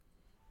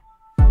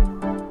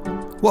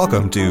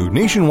Welcome to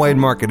Nationwide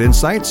Market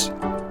Insights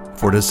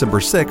for December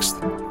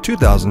 6th,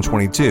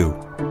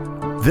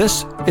 2022.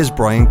 This is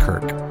Bryan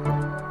Kirk.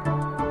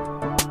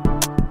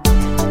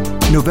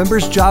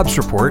 November's jobs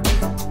report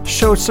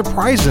showed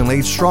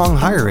surprisingly strong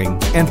hiring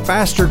and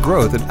faster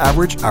growth in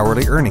average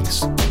hourly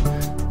earnings,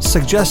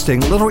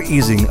 suggesting little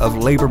easing of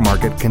labor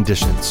market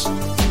conditions.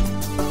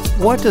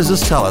 What does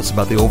this tell us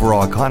about the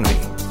overall economy?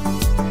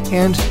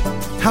 And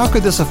how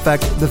could this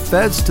affect the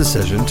Fed's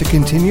decision to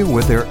continue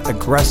with their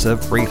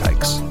aggressive rate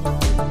hikes?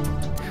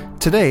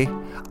 Today,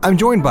 I'm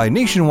joined by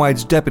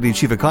Nationwide's Deputy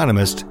Chief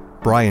Economist,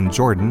 Bryan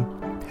Jordan,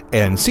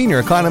 and Senior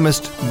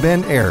Economist,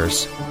 Ben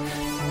Ayers,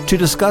 to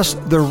discuss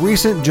the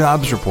recent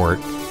jobs report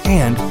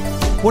and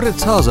what it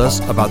tells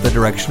us about the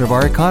direction of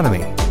our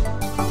economy.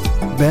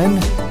 Ben,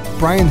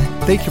 Bryan,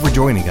 thank you for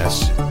joining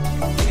us.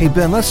 Hey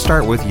Ben, let's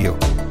start with you.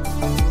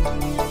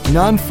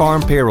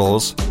 Non-farm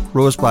payrolls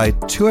rose by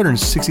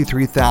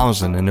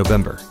 263,000 in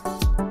November,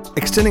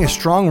 extending a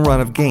strong run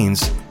of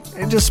gains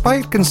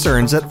despite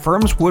concerns that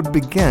firms would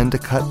begin to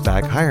cut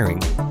back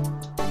hiring.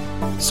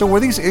 So were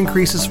these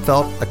increases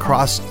felt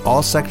across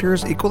all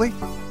sectors equally?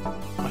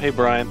 Hey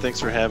Bryan,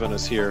 thanks for having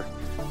us here.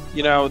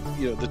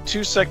 The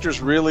two sectors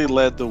really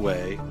led the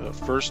way.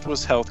 First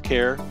was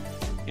healthcare,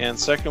 and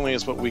secondly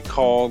is what we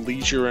call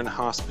leisure and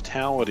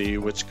hospitality,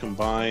 which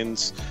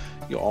combines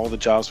all the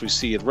jobs we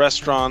see at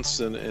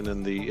restaurants and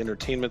in the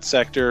entertainment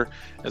sector,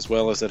 as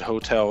well as at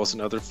hotels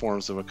and other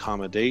forms of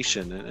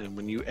accommodation. And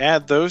when you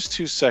add those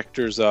two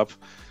sectors up,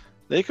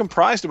 they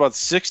comprised about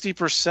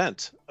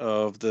 60%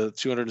 of the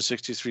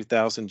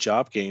 263,000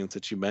 job gains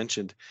that you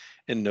mentioned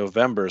in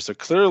November. So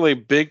clearly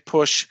big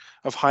push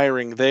of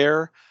hiring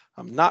there.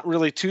 Not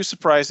really too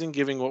surprising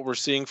given what we're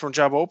seeing from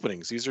job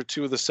openings. These are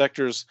two of the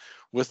sectors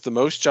with the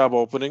most job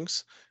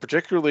openings,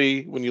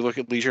 particularly when you look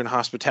at leisure and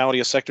hospitality,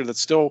 a sector that's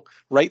still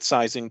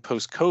right-sizing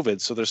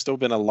post-COVID. So there's still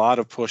been a lot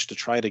of push to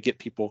try to get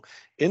people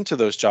into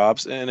those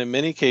jobs. And in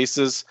many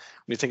cases,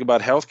 when you think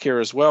about healthcare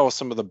as well,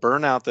 some of the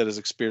burnout that is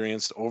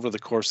experienced over the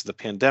course of the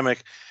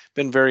pandemic,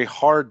 been very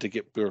hard to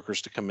get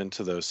workers to come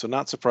into those. So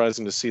not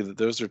surprising to see that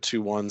those are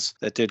two ones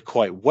that did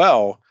quite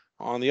well.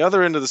 On the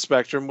other end of the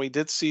spectrum, we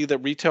did see that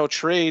retail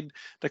trade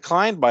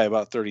declined by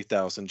about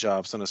 30,000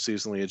 jobs on a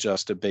seasonally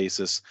adjusted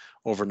basis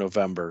over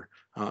November.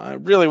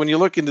 Really, when you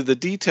look into the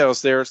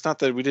details there, it's not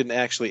that we didn't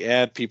actually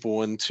add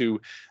people into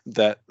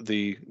the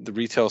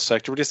retail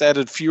sector. We just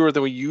added fewer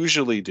than we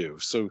usually do.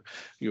 So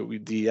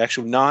the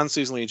actual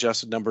non-seasonally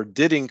adjusted number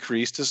did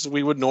increase, just as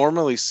we would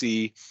normally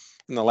see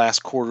in the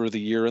last quarter of the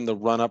year in the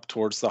run-up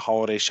towards the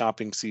holiday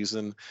shopping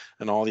season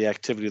and all the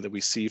activity that we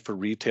see for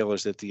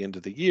retailers at the end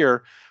of the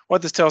year.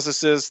 What this tells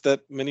us is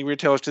that many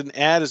retailers didn't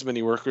add as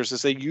many workers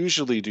as they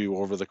usually do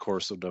over the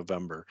course of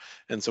November.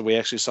 And so we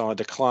actually saw a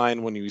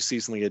decline when you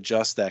seasonally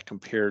adjust that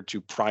compared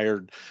to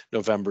prior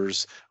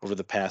Novembers over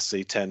the past,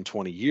 say, 10,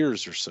 20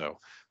 years or so.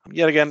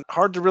 Yet again,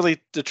 hard to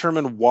really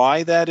determine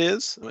why that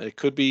is. It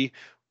could be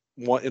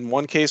in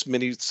one case,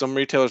 some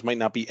retailers might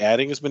not be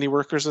adding as many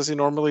workers as they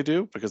normally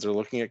do because they're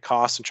looking at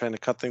costs and trying to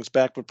cut things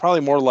back, but probably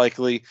more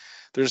likely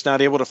they're just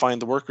not able to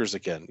find the workers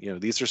again.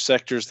 These are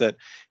sectors that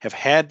have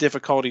had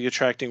difficulty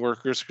attracting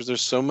workers because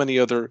there's so many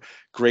other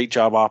great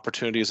job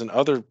opportunities in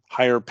other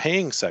higher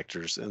paying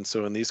sectors. And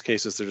so in these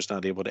cases, they're just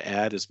not able to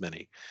add as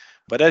many.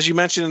 But as you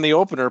mentioned in the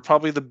opener,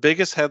 probably the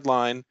biggest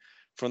headline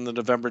from the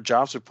November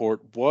jobs report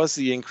was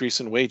the increase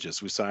in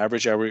wages. We saw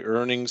average hourly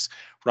earnings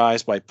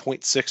rise by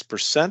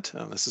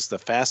 0.6%. This is the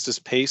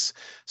fastest pace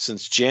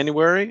since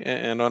January.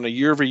 And on a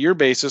year-over-year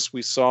basis,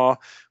 we saw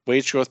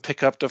wage growth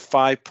pick up to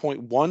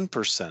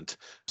 5.1%.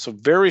 So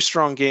very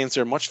strong gains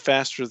there, much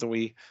faster than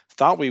we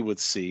thought we would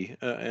see,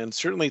 and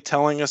certainly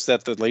telling us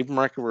that the labor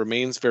market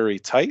remains very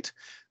tight,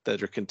 that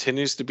there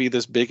continues to be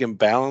this big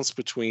imbalance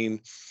between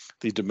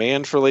the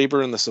demand for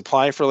labor and the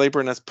supply for labor,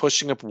 and that's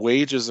pushing up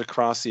wages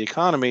across the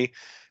economy.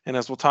 And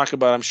as we'll talk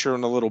about, I'm sure,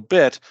 in a little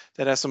bit,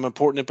 that has some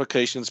important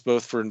implications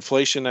both for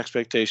inflation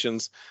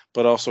expectations,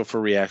 but also for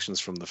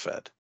reactions from the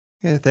Fed.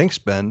 Yeah, thanks,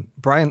 Ben.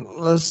 Bryan,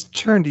 let's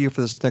turn to you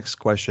for this next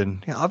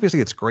question. Obviously,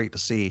 it's great to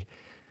see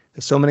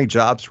that so many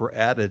jobs were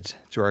added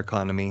to our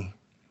economy,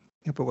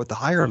 but with the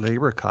higher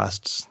labor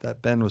costs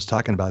that Ben was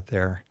talking about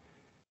there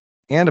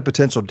and a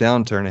potential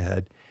downturn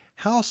ahead,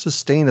 how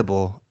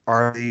sustainable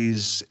are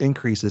these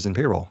increases in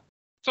payroll?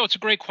 So it's a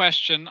great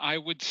question. I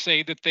would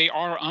say that they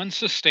are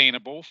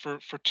unsustainable for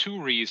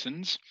two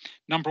reasons.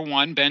 Number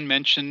one, Ben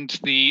mentioned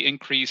the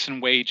increase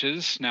in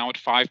wages, now at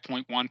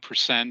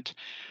 5.1%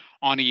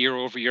 on a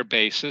year-over-year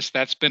basis.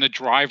 That's been a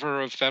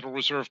driver of Federal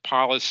Reserve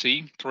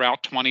policy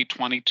throughout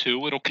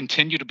 2022. It'll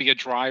continue to be a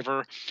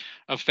driver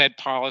of Fed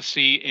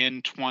policy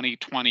in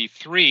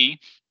 2023.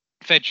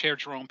 Fed Chair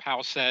Jerome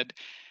Powell said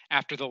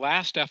after the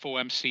last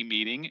FOMC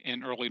meeting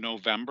in early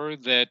November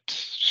that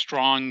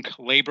strong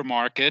labor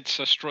markets,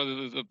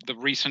 the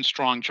recent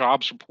strong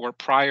jobs report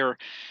prior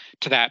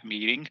to that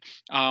meeting,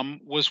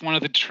 was one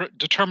of the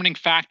determining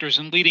factors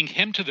in leading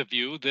him to the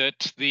view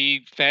that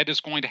the Fed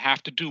is going to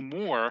have to do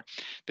more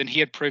than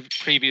he had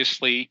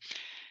previously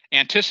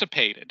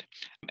anticipated.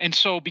 And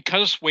so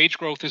because wage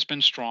growth has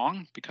been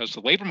strong, because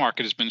the labor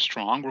market has been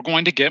strong, we're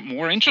going to get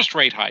more interest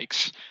rate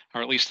hikes,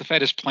 or at least the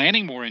Fed is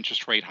planning more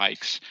interest rate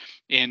hikes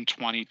in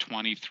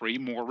 2023,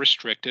 more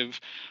restrictive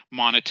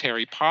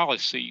monetary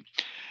policy.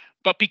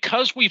 But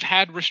because we've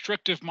had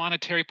restrictive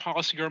monetary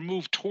policy or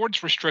move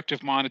towards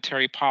restrictive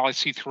monetary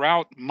policy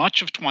throughout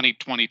much of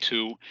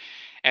 2022,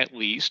 at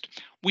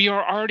least, we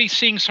are already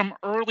seeing some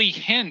early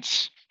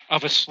hints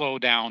of a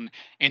slowdown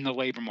in the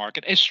labor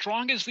market. As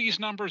strong as these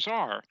numbers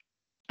are,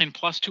 and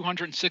plus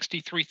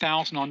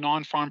 263,000 on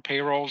non-farm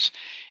payrolls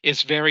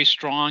is very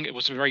strong. It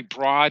was a very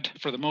broad,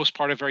 for the most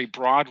part, a very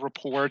broad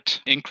report,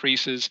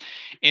 increases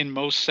in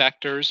most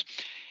sectors.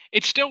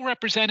 It still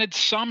represented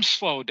some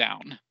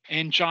slowdown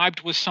and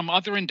jibed with some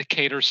other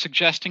indicators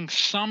suggesting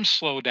some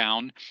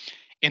slowdown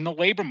in the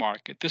labor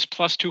market. This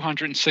plus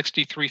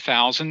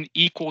 263,000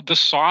 equaled the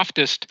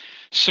softest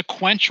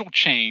sequential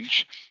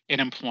change in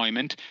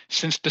employment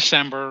since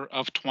December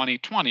of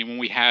 2020, when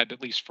we had,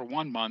 at least for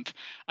 1 month,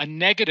 a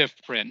negative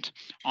print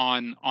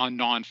on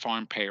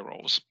non-farm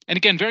payrolls. And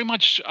again, very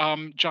much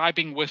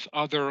jibing with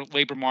other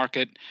labor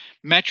market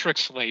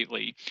metrics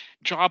lately.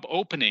 Job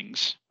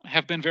openings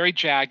have been very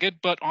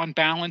jagged, but on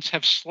balance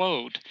have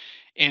slowed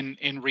in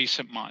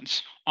recent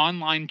months.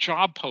 Online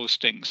job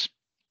postings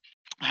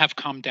have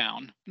come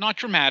down, not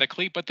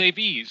dramatically, but they've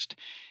eased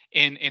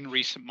in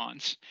recent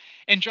months.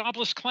 And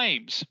jobless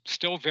claims,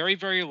 still very,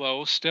 very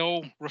low,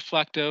 still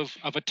reflective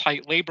of a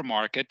tight labor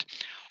market,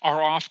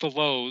 are off the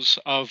lows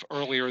of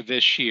earlier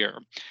this year.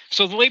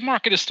 So the labor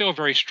market is still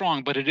very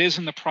strong, but it is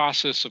in the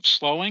process of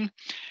slowing.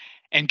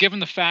 And given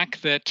the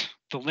fact that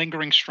the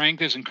lingering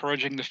strength is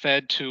encouraging the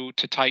Fed to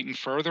tighten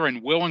further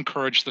and will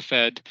encourage the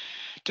Fed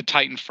to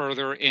tighten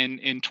further in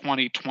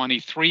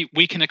 2023,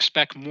 we can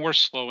expect more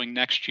slowing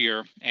next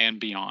year and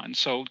beyond.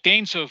 So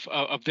gains of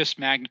this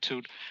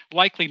magnitude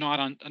likely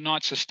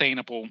not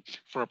sustainable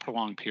for a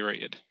prolonged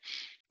period.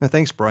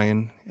 Thanks,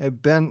 Bryan.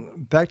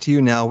 Ben, back to you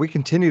now. We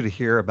continue to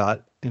hear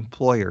about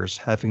employers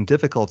having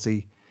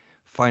difficulty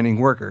finding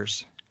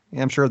workers.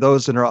 I'm sure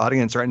those in our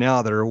audience right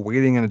now that are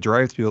waiting in a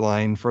drive-through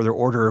line for their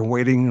order,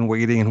 waiting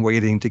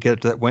to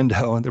get to that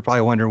window, and they're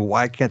probably wondering,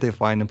 why can't they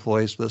find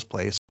employees for this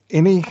place?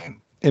 Any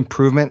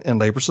improvement in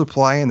labor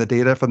supply in the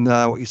data from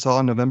what you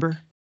saw in November?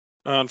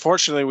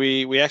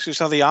 Unfortunately, we actually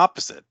saw the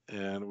opposite,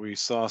 and we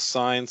saw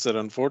signs that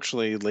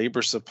unfortunately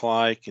labor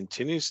supply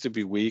continues to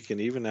be weak and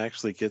even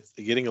actually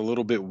getting a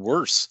little bit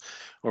worse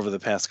over the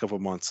past couple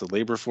of months. The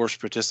labor force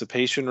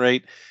participation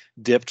rate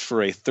dipped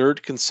for a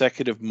third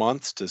consecutive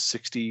month to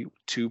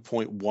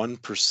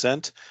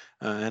 62.1%,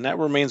 and that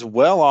remains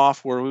well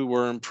off where we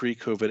were in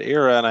pre-COVID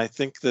era. And I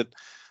think that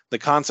the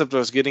concept of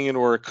us getting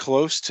anywhere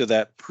close to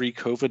that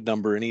pre-COVID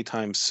number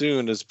anytime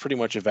soon has pretty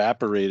much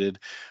evaporated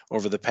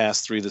over the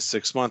past 3 to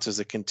 6 months as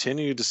they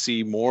continue to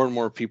see more and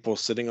more people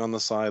sitting on the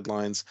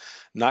sidelines,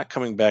 not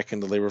coming back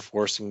into the labor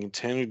force, and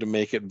continue to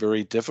make it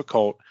very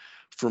difficult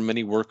for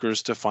many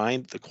workers to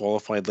find the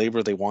qualified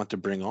labor they want to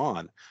bring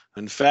on.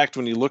 In fact,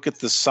 when you look at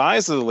the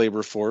size of the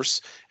labor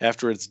force,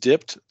 after it's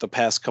dipped the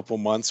past couple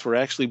months, we're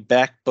actually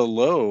back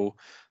below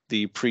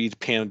the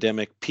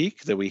pre-pandemic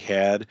peak that we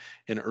had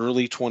in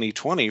early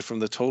 2020 from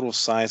the total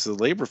size of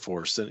the labor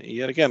force. And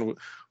yet again,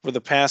 for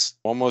the past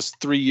almost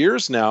 3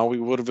 years now, we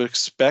would have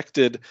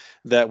expected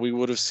that we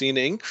would have seen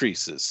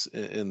increases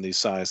in the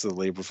size of the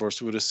labor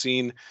force. We would have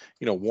seen,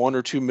 1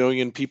 or 2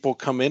 million people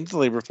come into the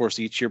labor force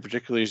each year,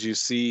 particularly as you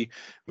see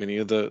many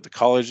of the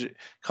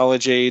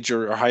college age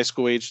or high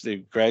school age, they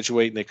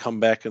graduate and they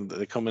come back and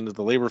they come into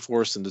the labor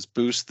force and just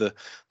boost the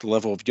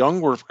level of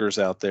young workers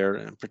out there.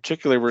 And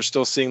particularly, we're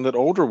still seeing that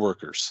older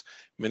workers,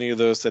 many of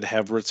those that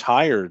have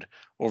retired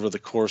over the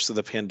course of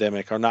the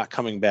pandemic, are not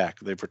coming back.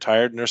 They've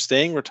retired and are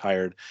staying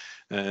retired.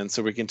 And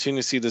so we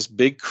continue to see this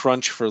big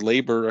crunch for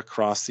labor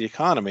across the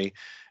economy.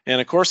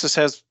 And of course, this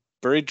has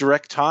very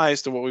direct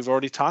ties to what we've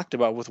already talked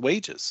about with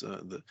wages.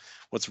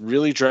 What's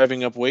really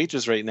driving up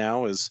wages right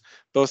now is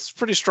both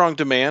pretty strong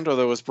demand,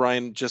 although as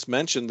Bryan just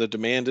mentioned, the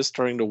demand is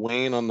starting to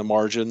wane on the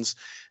margins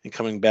and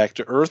coming back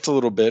to earth a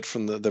little bit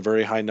from the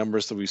very high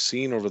numbers that we've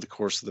seen over the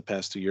course of the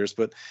past 2 years,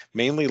 but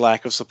mainly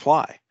lack of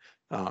supply.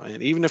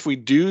 And even if we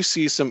do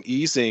see some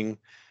easing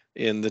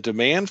in the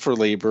demand for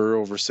labor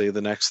over, say,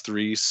 the next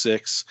 3,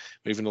 6,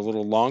 even a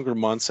little longer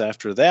months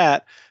after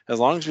that, as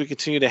long as we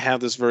continue to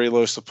have this very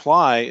low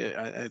supply,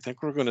 I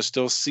think we're going to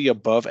still see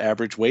above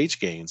average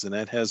wage gains. And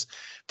that has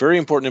very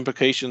important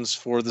implications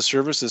for the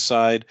services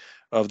side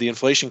of the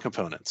inflation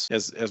components.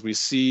 As we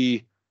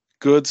see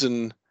goods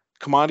and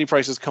commodity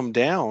prices come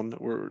down,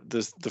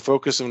 the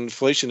focus of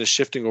inflation is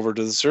shifting over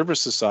to the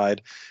services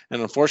side.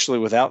 And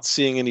unfortunately, without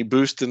seeing any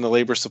boost in the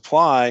labor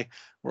supply,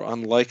 we're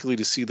unlikely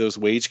to see those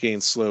wage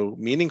gains slow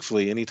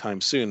meaningfully anytime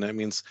soon. That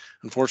means,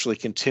 unfortunately,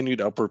 continued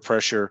upward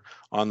pressure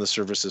on the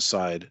services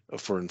side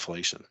for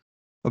inflation.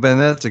 Well, Ben,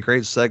 that's a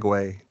great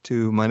segue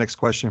to my next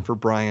question for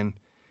Bryan.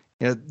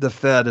 The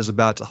Fed is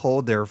about to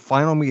hold their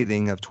final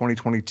meeting of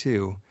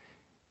 2022.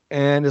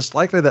 And it's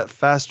likely that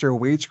faster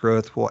wage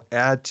growth will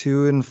add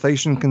to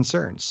inflation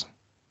concerns.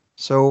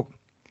 So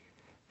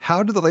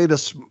how do the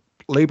latest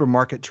labor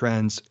market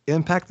trends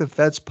impact the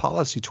Fed's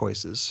policy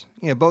choices,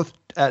 both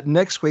at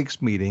next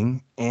week's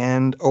meeting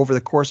and over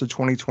the course of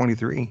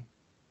 2023?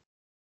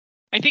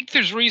 I think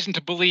there's reason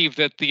to believe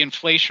that the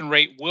inflation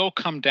rate will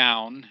come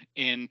down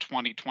in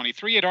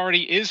 2023. It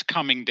already is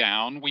coming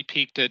down. We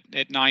peaked at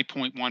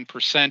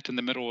 9.1% in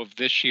the middle of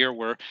this year.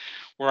 We're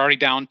already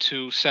down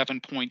to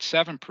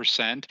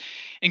 7.7%.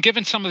 And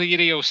given some of the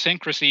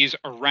idiosyncrasies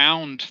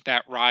around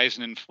that rise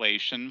in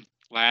inflation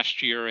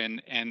last year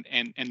and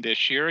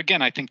this year,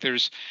 again, I think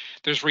there's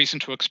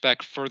reason to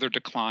expect further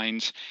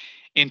declines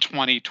in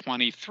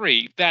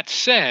 2023. That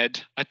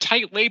said, a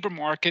tight labor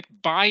market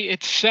by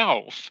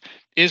itself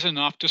is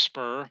enough to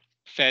spur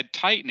Fed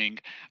tightening.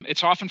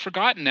 It's often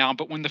forgotten now,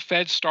 but when the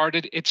Fed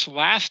started its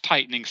last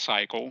tightening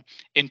cycle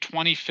in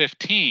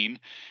 2015,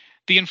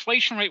 the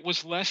inflation rate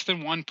was less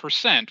than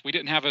 1%. We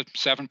didn't have a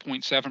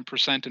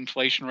 7.7%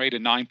 inflation rate, a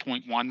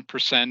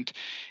 9.1%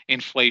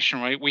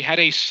 inflation rate. We had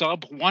a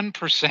sub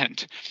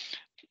 1%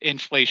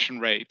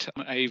 inflation rate,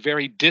 a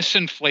very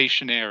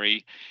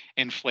disinflationary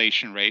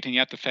inflation rate. And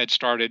yet the Fed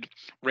started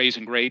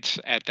raising rates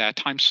at that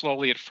time,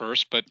 slowly at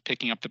first, but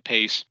picking up the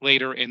pace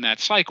later in that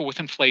cycle,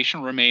 with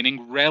inflation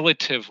remaining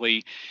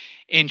relatively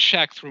in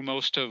check through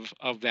most of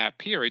that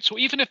period. So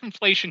even if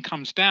inflation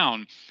comes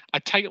down, a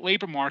tight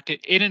labor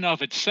market in and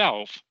of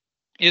itself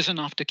is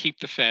enough to keep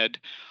the Fed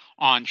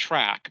on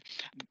track.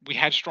 We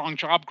had strong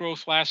job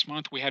growth last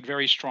month. We had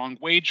very strong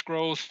wage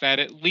growth. That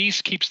at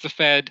least keeps the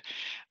Fed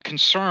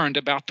concerned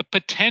about the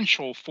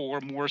potential for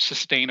more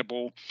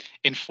sustainable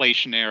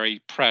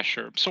inflationary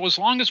pressure. So as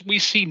long as we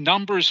see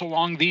numbers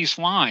along these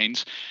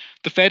lines,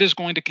 the Fed is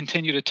going to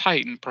continue to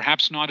tighten,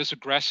 perhaps not as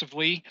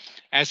aggressively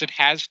as it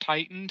has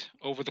tightened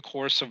over the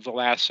course of the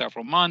last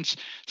several months.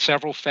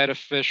 Several Fed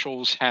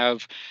officials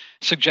have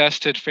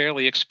suggested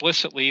fairly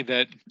explicitly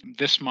that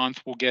this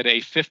month we'll get a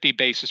 50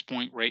 basis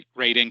point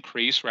rate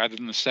increase rather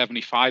than the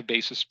 75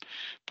 basis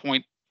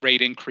point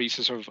rate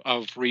increases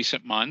of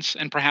recent months.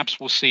 And perhaps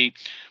we'll see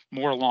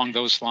more along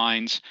those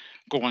lines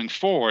going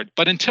forward.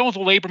 But until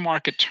the labor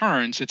market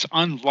turns, it's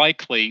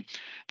unlikely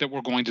that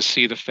we're going to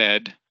see the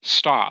Fed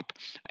stop.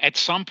 At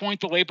some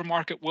point, the labor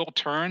market will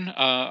turn.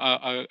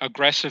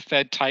 Aggressive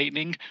Fed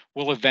tightening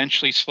will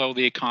eventually slow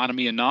the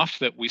economy enough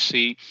that we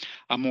see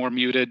a more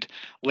muted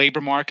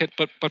labor market.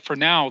 But for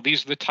now,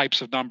 these are the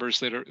types of numbers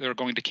that are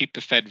going to keep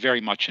the Fed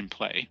very much in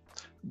play.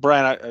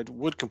 Bryan, I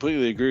would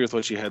completely agree with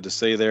what you had to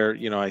say there.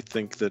 I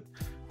think that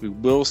we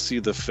will see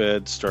the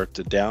Fed start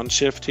to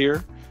downshift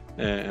here,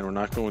 and we're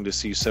not going to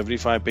see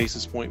 75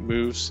 basis point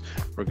moves.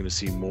 We're going to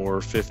see more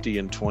 50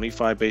 and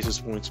 25 basis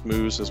points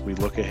moves as we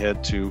look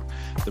ahead to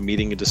the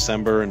meeting in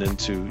December and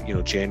into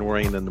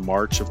January and into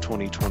March of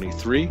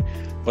 2023.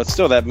 But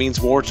still, that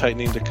means more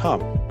tightening to come.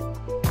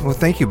 Well,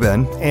 thank you,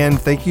 Ben, and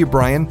thank you,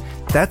 Bryan.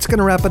 That's going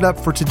to wrap it up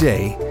for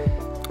today.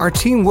 Our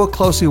team will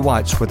closely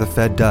watch what the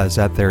Fed does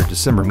at their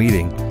December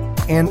meeting,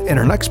 and in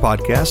our next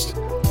podcast,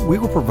 we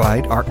will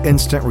provide our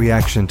instant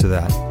reaction to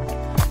that.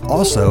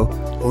 Also,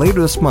 later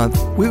this month,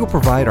 we will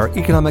provide our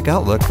economic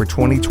outlook for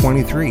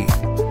 2023.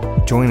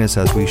 Join us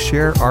as we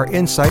share our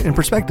insight and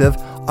perspective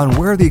on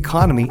where the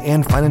economy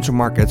and financial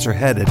markets are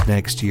headed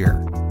next year.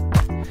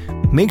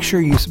 Make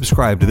sure you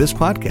subscribe to this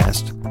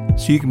podcast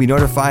so you can be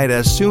notified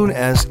as soon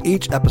as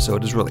each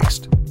episode is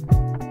released.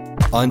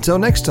 Until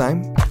next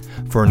time,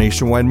 for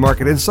Nationwide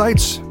Market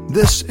Insights,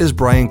 this is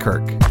Bryan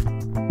Kirk.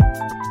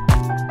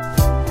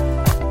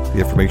 The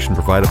information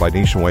provided by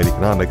Nationwide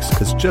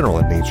Economics is general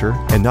in nature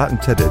and not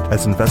intended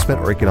as investment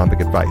or economic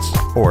advice,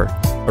 or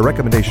a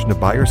recommendation to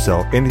buy or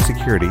sell any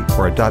security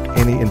or adopt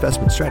any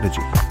investment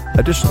strategy.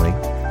 Additionally,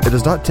 it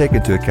does not take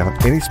into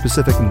account any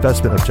specific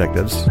investment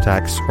objectives,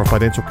 tax or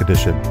financial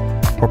condition,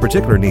 or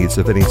particular needs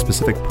of any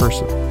specific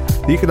person.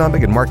 The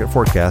economic and market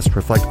forecasts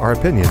reflect our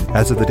opinion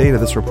as of the date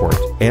of this report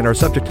and are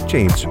subject to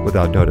change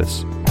without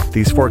notice.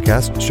 These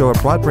forecasts show a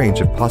broad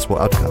range of possible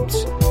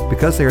outcomes.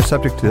 Because they are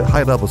subject to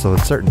high levels of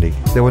uncertainty,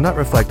 they will not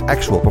reflect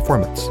actual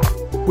performance.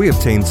 We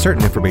obtain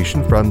certain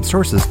information from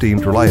sources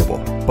deemed reliable,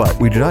 but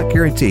we do not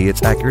guarantee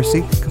its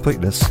accuracy,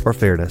 completeness, or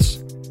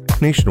fairness.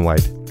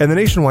 Nationwide and the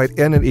Nationwide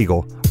N and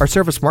Eagle are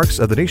service marks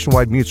of the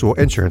Nationwide Mutual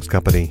Insurance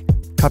Company.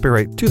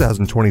 Copyright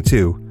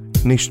 2022,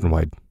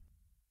 Nationwide.